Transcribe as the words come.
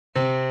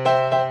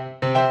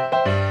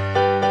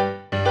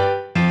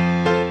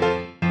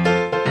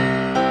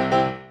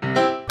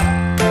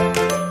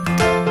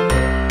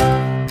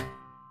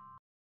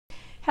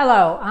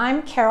Hello,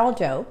 I'm Carol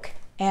Doak,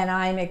 and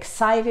I'm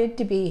excited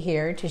to be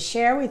here to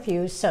share with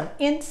you some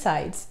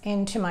insights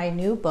into my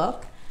new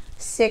book,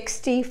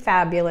 60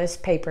 Fabulous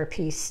Paper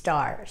Piece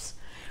Stars.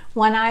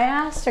 When I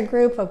asked a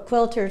group of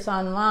quilters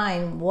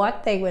online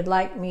what they would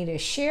like me to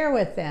share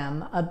with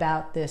them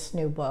about this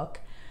new book,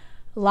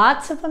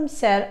 lots of them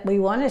said, we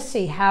want to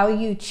see how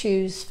you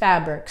choose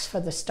fabrics for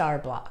the star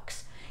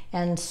blocks.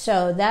 And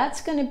so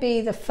that's going to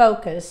be the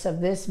focus of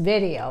this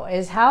video,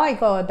 is how I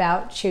go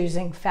about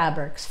choosing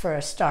fabrics for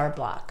a star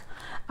block.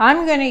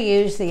 I'm going to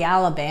use the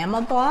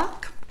Alabama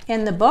block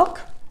in the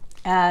book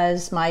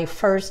as my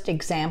first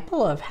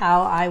example of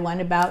how I went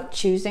about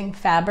choosing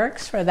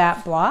fabrics for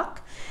that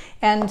block.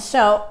 And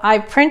so I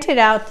printed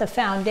out the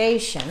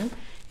foundation,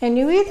 and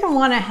you either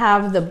want to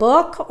have the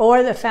book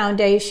or the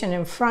foundation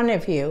in front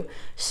of you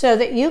so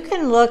that you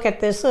can look at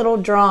this little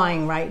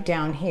drawing right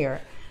down here.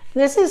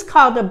 This is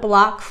called a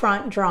block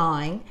front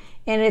drawing,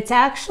 and it's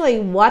actually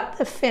what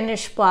the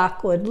finished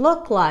block would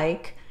look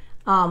like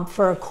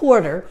for a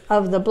quarter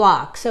of the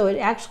block. So it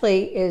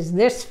actually is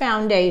this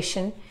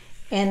foundation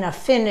in a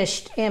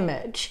finished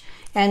image.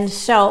 And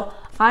so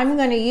I'm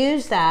going to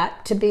use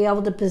that to be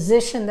able to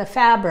position the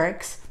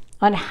fabrics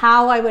on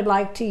how I would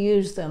like to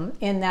use them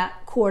in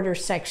that quarter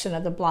section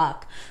of the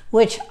block,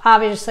 which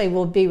obviously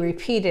will be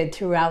repeated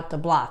throughout the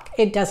block.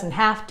 It doesn't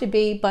have to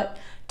be, but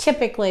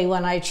typically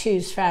when I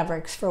choose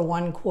fabrics for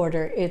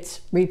 1/4,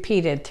 it's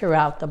repeated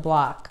throughout the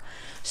block.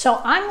 So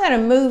I'm going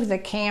to move the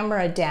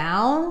camera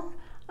down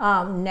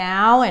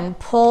now and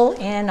pull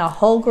in a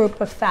whole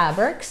group of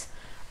fabrics.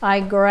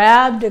 I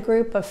grabbed a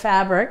group of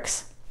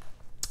fabrics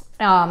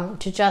to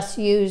just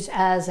use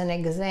as an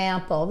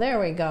example.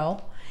 There we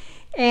go.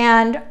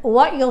 And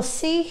what you'll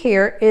see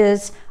here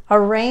is a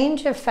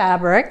range of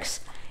fabrics,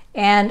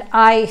 and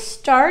I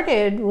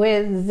started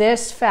with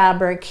this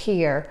fabric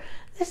here.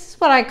 This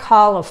is what I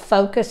call a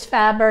focus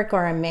fabric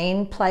or a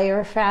main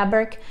player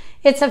fabric.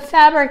 It's a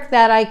fabric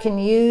that I can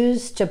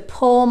use to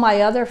pull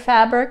my other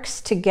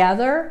fabrics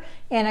together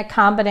in a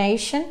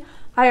combination.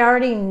 I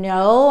already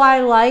know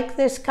I like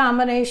this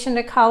combination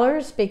of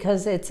colors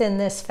because it's in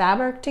this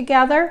fabric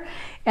together.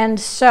 And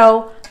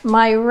so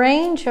my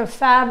range of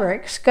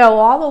fabrics go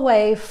all the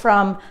way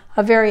from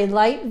a very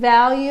light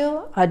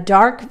value, a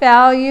dark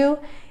value,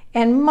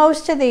 and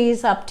most of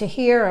these up to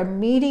here are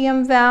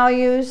medium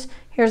values.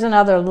 Here's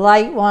another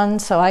light one,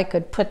 so I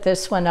could put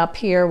this one up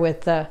here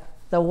with the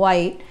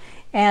white,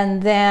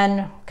 and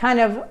then kind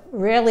of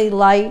really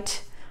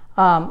light,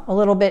 a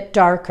little bit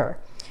darker.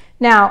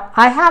 Now,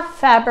 I have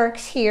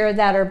fabrics here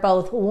that are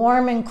both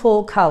warm and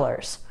cool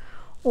colors.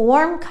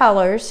 Warm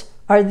colors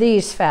are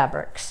these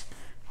fabrics,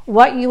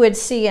 what you would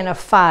see in a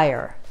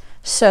fire.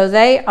 So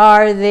they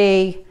are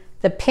the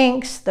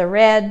pinks, the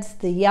reds,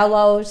 the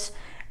yellows.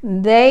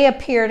 They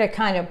appear to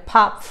kind of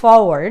pop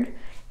forward.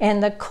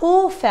 And the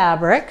cool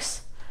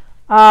fabrics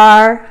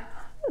are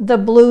the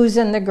blues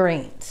and the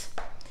greens.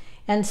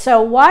 And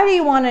so why do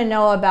you want to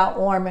know about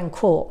warm and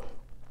cool?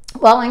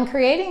 Well, in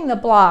creating the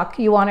block,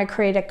 you want to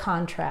create a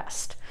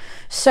contrast.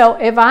 So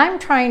if I'm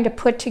trying to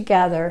put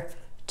together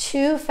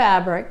two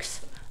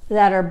fabrics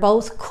that are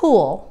both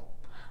cool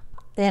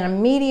in a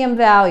medium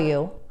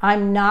value,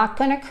 I'm not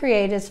going to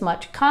create as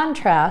much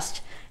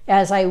contrast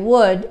as I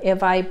would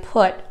if I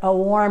put a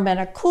warm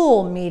and a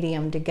cool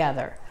medium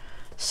together.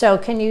 So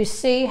can you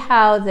see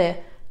how the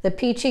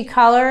peachy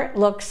color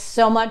looks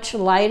so much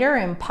lighter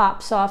and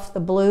pops off the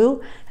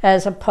blue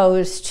as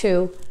opposed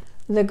to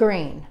the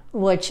green,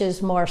 which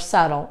is more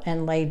subtle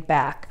and laid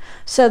back.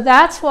 So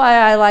that's why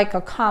I like a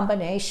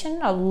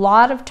combination a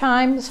lot of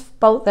times,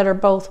 both that are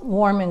both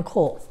warm and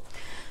cool.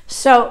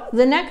 So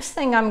the next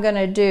thing I'm going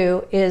to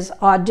do is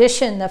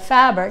audition the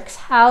fabrics,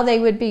 how they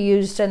would be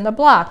used in the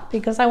block,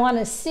 because I want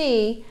to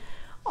see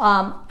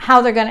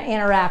how they're going to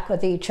interact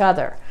with each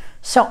other.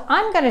 So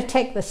I'm going to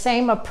take the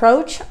same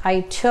approach I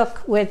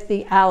took with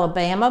the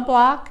Alabama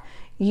block,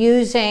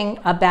 using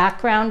a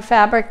background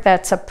fabric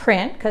that's a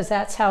print, because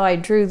that's how I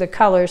drew the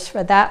colors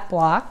for that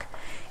block.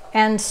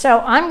 And so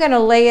I'm going to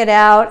lay it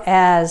out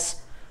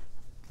as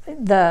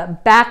the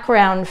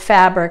background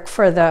fabric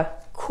for the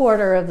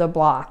quarter of the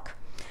block.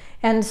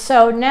 And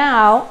so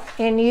now,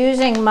 in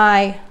using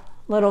my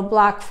little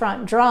block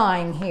front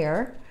drawing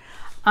here,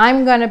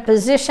 I'm going to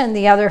position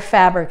the other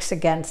fabrics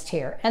against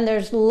here. And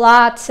there's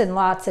lots and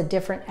lots of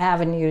different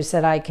avenues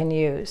that I can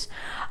use.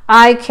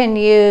 I can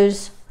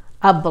use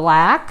a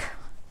black,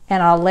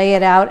 and I'll lay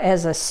it out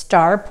as a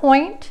star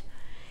point.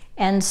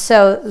 And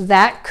so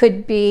that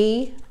could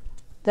be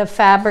the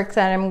fabric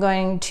that I'm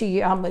going to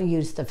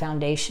use the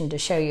foundation to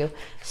show you.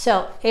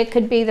 So it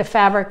could be the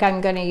fabric I'm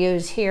going to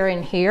use here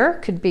and here,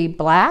 could be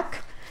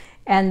black.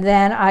 And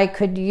then I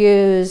could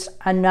use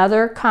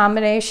another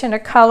combination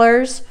of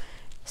colors,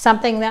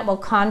 something that will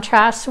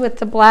contrast with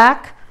the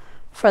black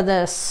for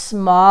the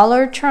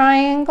smaller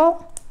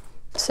triangle.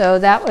 So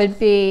that would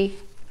be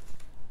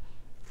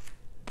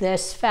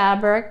this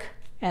fabric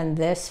and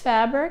this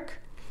fabric.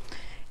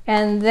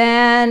 And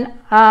then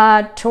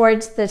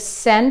towards the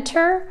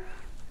center,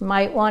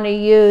 might want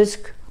to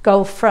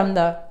go from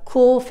the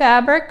cool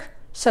fabric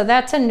So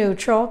that's a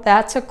neutral,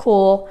 that's a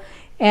cool.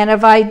 And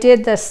if I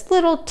did this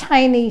little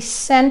tiny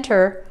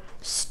center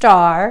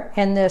star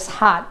in this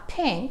hot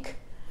pink,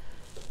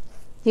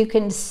 you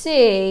can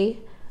see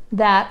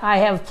that I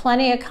have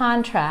plenty of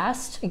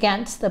contrast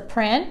against the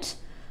print,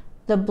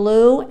 the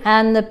blue,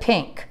 and the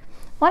pink.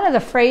 One of the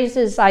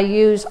phrases I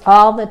use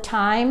all the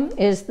time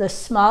is the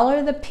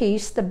smaller the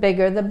piece, the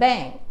bigger the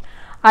bang.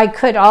 I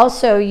could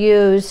also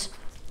use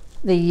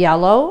the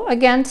yellow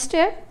against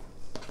it,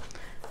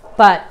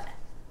 but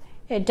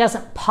it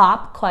doesn't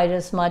pop quite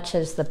as much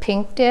as the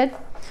pink did.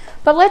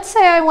 But let's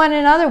say I went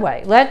another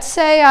way. Let's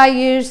say I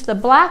use the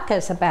black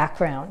as a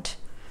background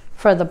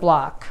for the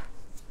block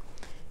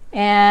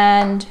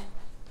and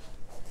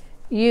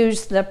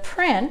use the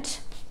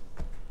print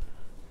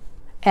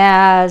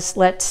as,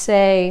 let's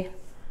say,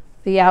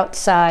 the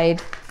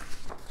outside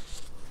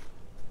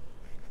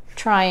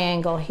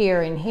triangle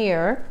here and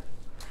here.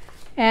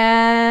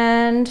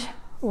 And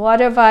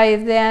what if I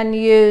then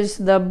use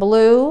the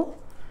blue?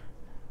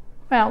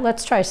 Well,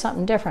 let's try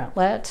something different.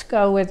 Let's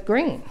go with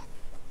green.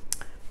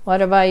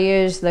 What if I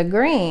use the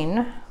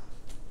green,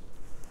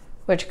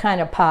 which kind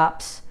of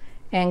pops,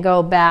 and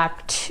go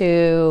back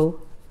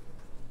to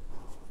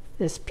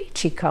this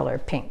peachy color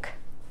pink?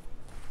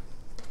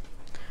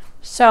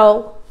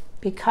 So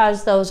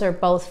because those are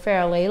both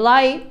fairly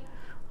light,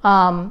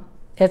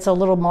 it's a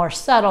little more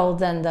subtle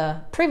than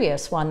the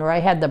previous one where I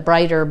had the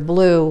brighter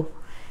blue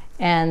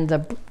and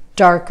the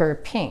darker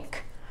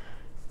pink.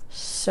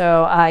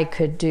 So I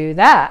could do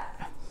that.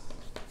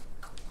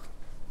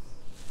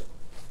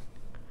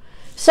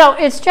 So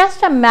it's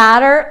just a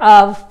matter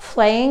of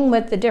playing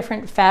with the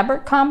different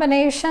fabric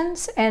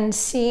combinations and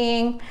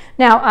seeing.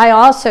 Now I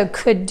also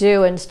could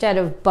do, instead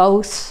of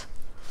both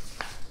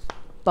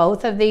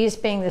of these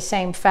being the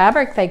same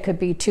fabric, they could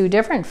be two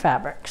different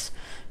fabrics.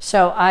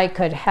 So I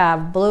could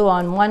have blue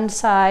on one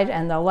side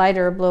and the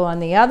lighter blue on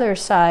the other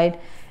side,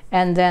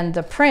 and then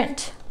the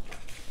print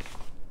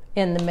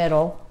in the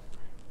middle,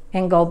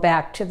 and go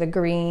back to the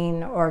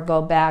green or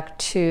go back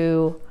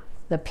to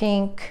the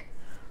pink.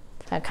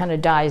 That kind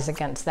of dies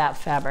against that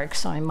fabric,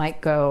 so I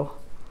might go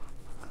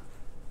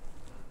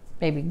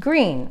maybe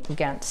green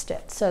against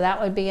it. So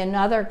that would be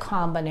another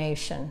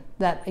combination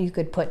that you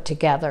could put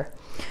together.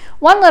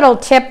 One little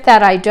tip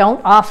that I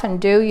don't often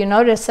do, you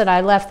notice that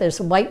I left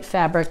this white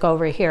fabric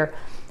over here,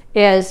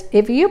 is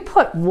if you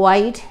put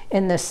white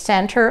in the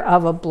center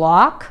of a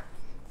block,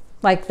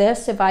 like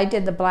this, if I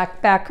did the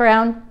black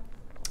background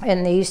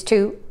and these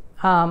two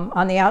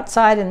on the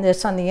outside and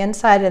this on the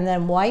inside and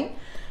then white,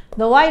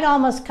 the white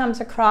almost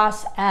comes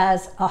across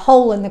as a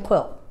hole in the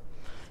quilt.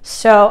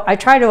 So I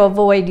try to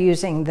avoid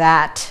using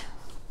that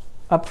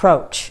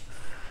approach.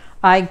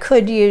 I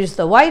could use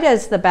the white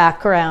as the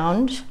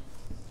background,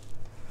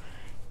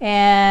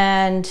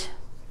 and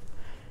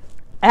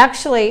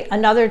actually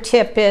another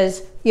tip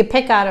is you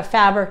pick out a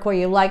fabric where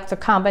you like the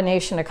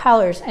combination of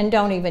colors and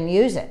don't even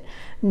use it.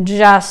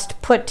 Just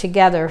put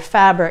together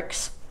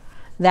fabrics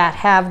that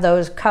have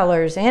those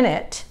colors in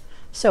it.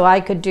 So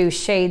I could do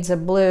shades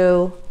of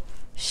blue,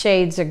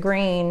 shades of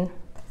green,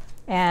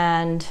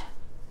 and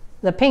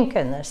the pink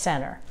in the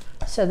center.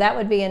 So that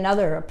would be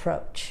another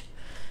approach.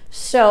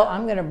 So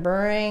I'm going to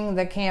bring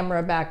the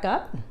camera back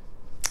up.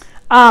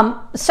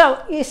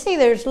 So you see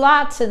there's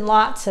lots and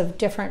lots of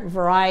different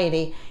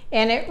variety,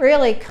 and it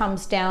really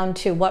comes down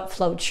to what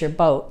floats your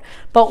boat.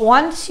 But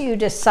once you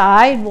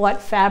decide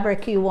what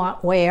fabric you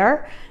want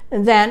where,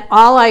 then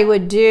all I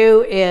would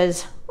do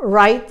is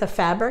write the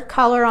fabric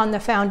color on the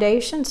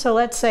foundation. So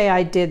let's say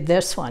I did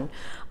this one.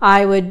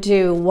 I would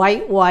do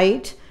white,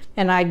 white,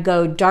 and I'd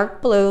go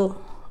dark blue,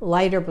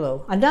 lighter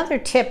blue. Another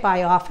tip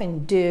I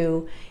often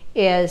do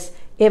is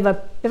if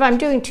I'm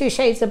doing two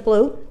shades of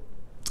blue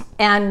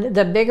and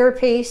the bigger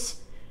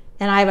piece,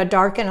 and I have a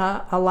dark and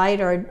a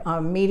light, or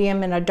a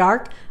medium and a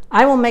dark,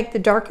 I will make the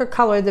darker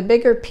color the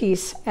bigger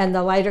piece and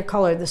the lighter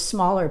color the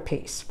smaller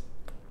piece,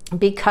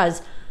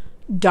 because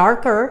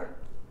darker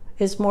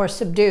is more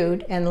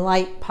subdued and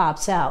light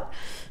pops out.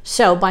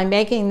 So by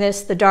making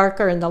this the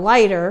darker and the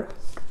lighter,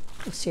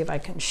 let's see if I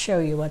can show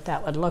you what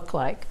that would look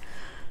like.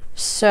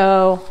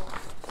 So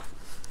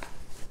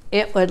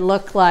it would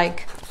look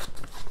like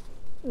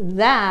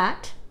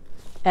that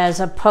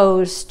as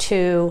opposed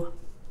to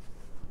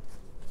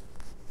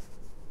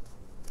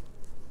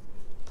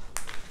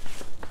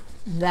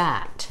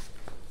that.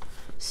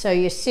 So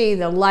you see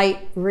the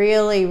light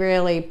really,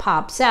 really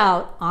pops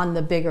out on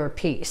the bigger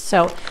piece.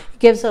 So it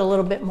gives it a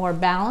little bit more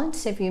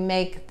balance if you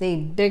make the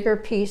bigger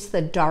piece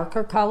the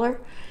darker color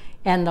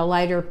and the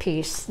lighter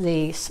piece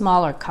the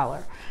smaller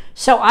color.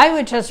 So I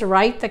would just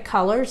write the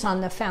colors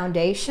on the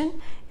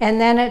foundation, and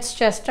then it's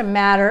just a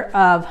matter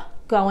of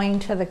going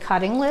to the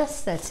cutting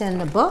list that's in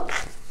the book,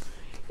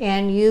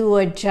 and you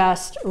would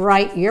just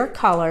write your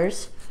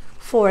colors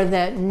for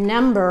the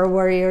number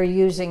where you're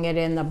using it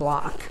in the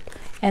block.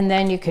 And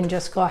then you can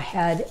just go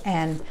ahead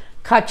and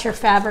cut your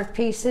fabric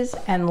pieces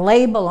and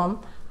label them.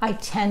 I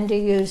tend to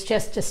use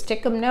just a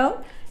stick 'em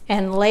note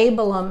and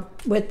label them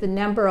with the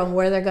number on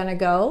where they're going to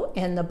go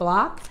in the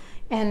block.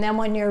 And then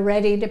when you're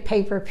ready to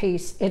paper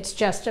piece, it's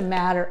just a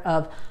matter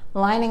of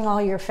lining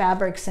all your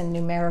fabrics in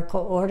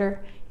numerical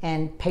order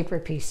and paper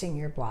piecing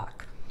your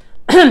block.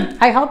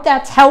 I hope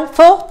that's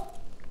helpful.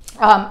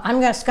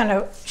 I'm just going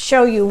to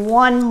show you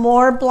one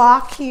more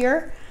block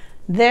here.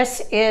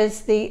 This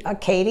is the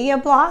Acadia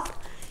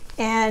block.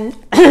 And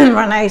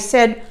when I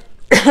said,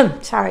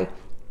 sorry,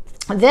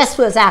 this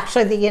was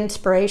actually the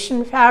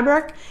inspiration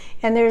fabric.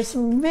 And there's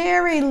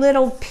very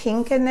little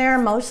pink in there,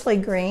 mostly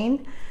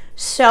green.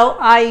 So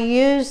I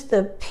used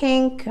the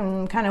pink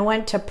and kind of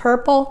went to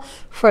purple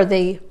for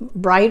the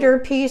brighter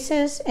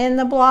pieces in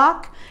the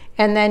block,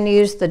 and then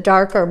used the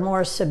darker,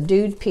 more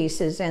subdued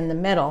pieces in the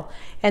middle.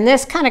 And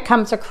this kind of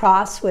comes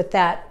across with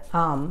that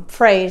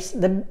phrase,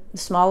 the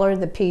smaller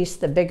the piece,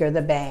 the bigger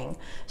the bang.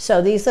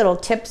 So these little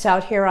tips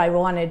out here I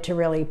wanted to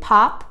really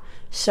pop,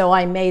 so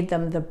I made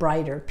them the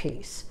brighter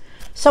piece.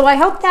 So I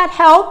hope that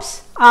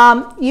helps.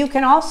 You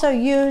can also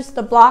use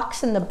the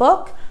blocks in the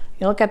book.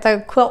 You look at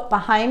the quilt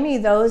behind me,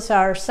 those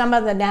are some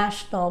of the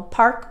national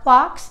park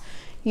blocks.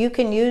 You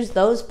can use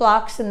those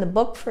blocks in the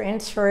book for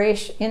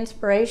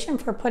inspiration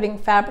for putting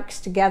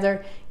fabrics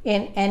together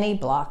in any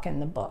block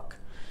in the book.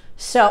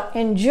 So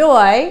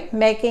enjoy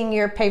making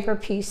your paper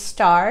piece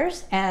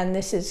stars. And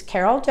this is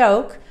Carol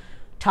Doak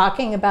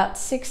talking about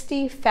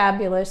 60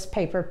 fabulous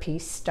paper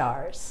piece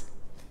stars.